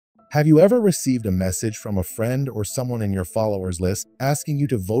Have you ever received a message from a friend or someone in your followers list asking you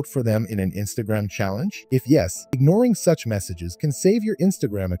to vote for them in an Instagram challenge? If yes, ignoring such messages can save your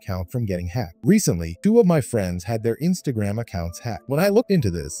Instagram account from getting hacked. Recently, two of my friends had their Instagram accounts hacked. When I looked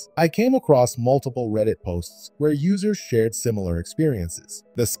into this, I came across multiple Reddit posts where users shared similar experiences.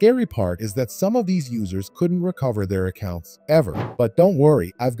 The scary part is that some of these users couldn't recover their accounts ever. But don't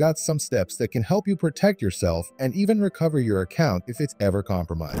worry, I've got some steps that can help you protect yourself and even recover your account if it's ever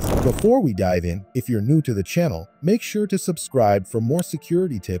compromised. Before we dive in, if you're new to the channel, make sure to subscribe for more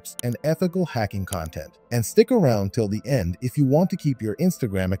security tips and ethical hacking content. And stick around till the end if you want to keep your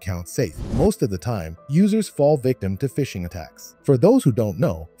Instagram account safe. Most of the time, users fall victim to phishing attacks. For those who don't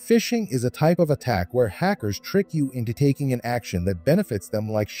know, phishing is a type of attack where hackers trick you into taking an action that benefits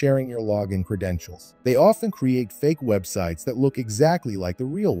them, like sharing your login credentials. They often create fake websites that look exactly like the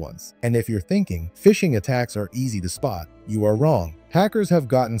real ones. And if you're thinking phishing attacks are easy to spot, you are wrong. Hackers have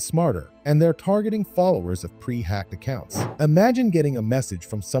gotten smarter, and they're targeting followers of pre-hacked accounts. Imagine getting a message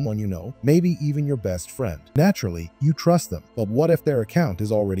from someone you know, maybe even your best friend. Naturally, you trust them, but what if their account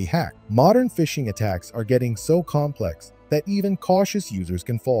is already hacked? Modern phishing attacks are getting so complex that even cautious users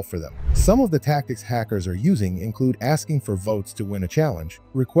can fall for them. Some of the tactics hackers are using include asking for votes to win a challenge,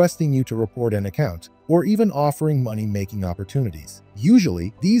 requesting you to report an account, or even offering money-making opportunities.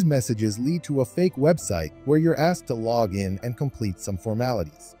 Usually, these messages lead to a fake website where you're asked to log in and complete some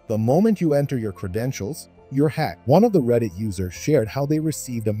formalities. The moment you enter your credentials, you're hacked. One of the Reddit users shared how they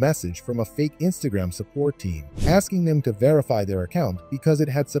received a message from a fake Instagram support team asking them to verify their account because it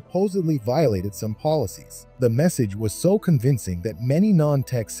had supposedly violated some policies. The message was so convincing that many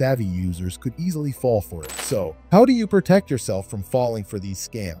non-tech savvy users could easily fall for it. So, how do you protect yourself from falling for these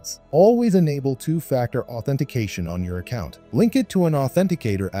scams? Always enable two-factor authentication on your account. Link it to an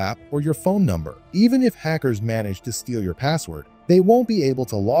authenticator app or your phone number. Even if hackers manage to steal your password, they won't be able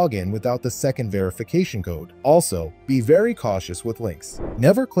to log in without the second verification code. Also, be very cautious with links.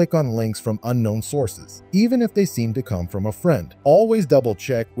 Never click on links from unknown sources, even if they seem to come from a friend. Always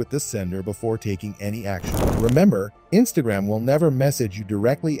double-check with the sender before taking any action. Remember, Instagram will never message you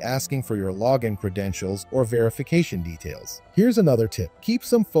directly asking for your login credentials or verification details. Here's another tip. Keep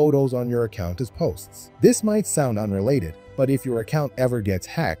some photos on your account as posts. This might sound unrelated, but if your account ever gets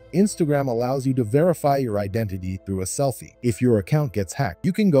hacked, Instagram allows you to verify your identity through a selfie. If your account gets hacked,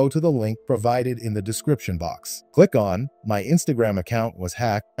 you can go to the link provided in the description box. Click on "My Instagram account was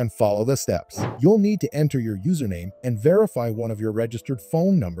hacked" and follow the steps. You'll need to enter your username and verify one of your registered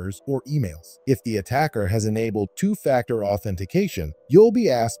phone numbers or emails. If the attacker has enabled two-factor authentication, you'll be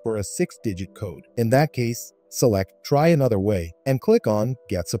asked for a 6-digit code. In that case, select "Try another way" and click on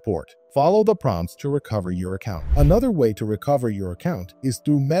 "Get support." Follow the prompts to recover your account. Another way to recover your account is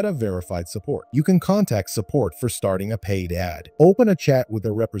through Meta Verified Support. You can contact support for starting a paid ad. Open a chat with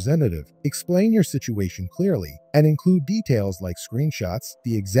a representative, explain your situation clearly, and include details like screenshots,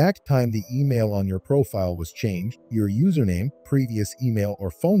 the exact time the email on your profile was changed, your username, previous email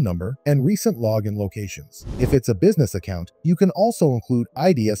or phone number, and recent login locations. If it's a business account, you can also include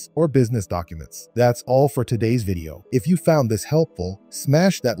IDs or business documents. That's all for today's video. If you found this helpful,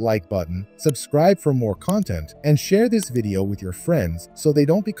 smash that like button, subscribe for more content, and share this video with your friends so they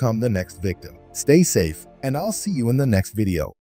don't become the next victim. Stay safe, and I'll see you in the next video.